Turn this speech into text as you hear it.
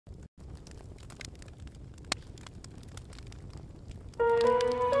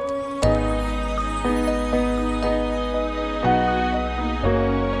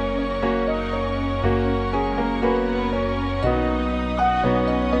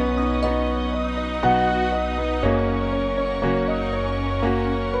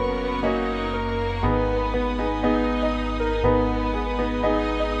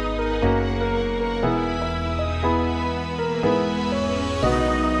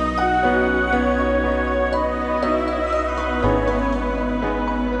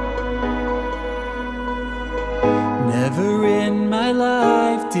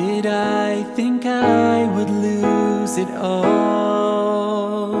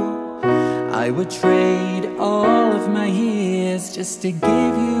I would trade all of my years just to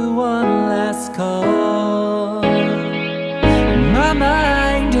give you one last call. My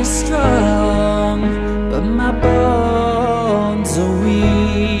mind is strong, but my bones are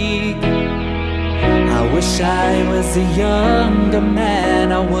weak. I wish I was a younger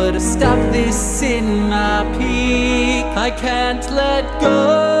man, I would have stopped this in my peak. I can't let go,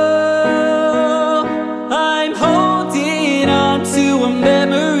 I'm holding on to a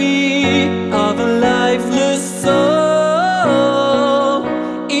memory of a lifeless soul.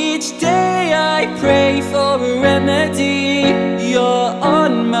 Each day I pray for a remedy, you're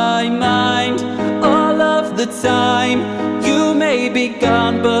on my mind all of the time. You may be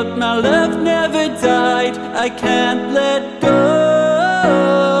gone, but my love never died. I can't let go,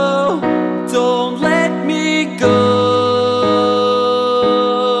 don't let me go.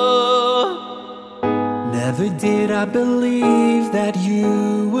 Never did I believe that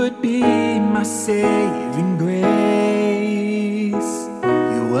you would be my saving grace.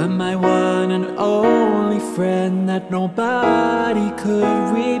 You were my one and only friend that nobody could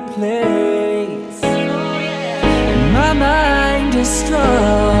replace. My mind is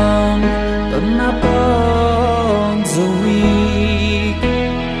strong, but my bones are weak.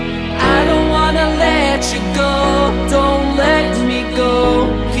 I don't wanna let you go, don't let me go.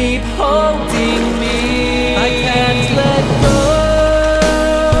 Keep holding me, I can't let go.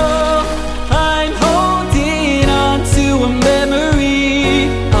 I'm holding on to a memory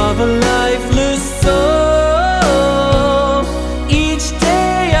of a lifeless soul. Each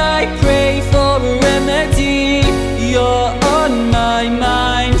day I pray for a remedy, you're on my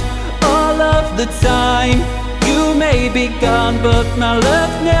mind all of the time. You may be gone, but my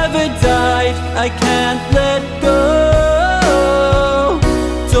love never died. I can't let go,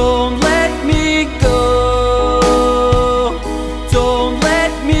 don't let me go, don't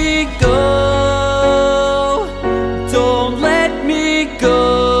let me go, don't let me go.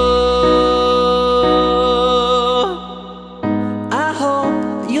 I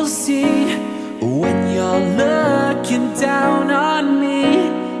hope you'll see when you're looking down on me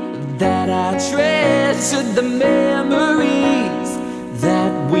that I treasured the memory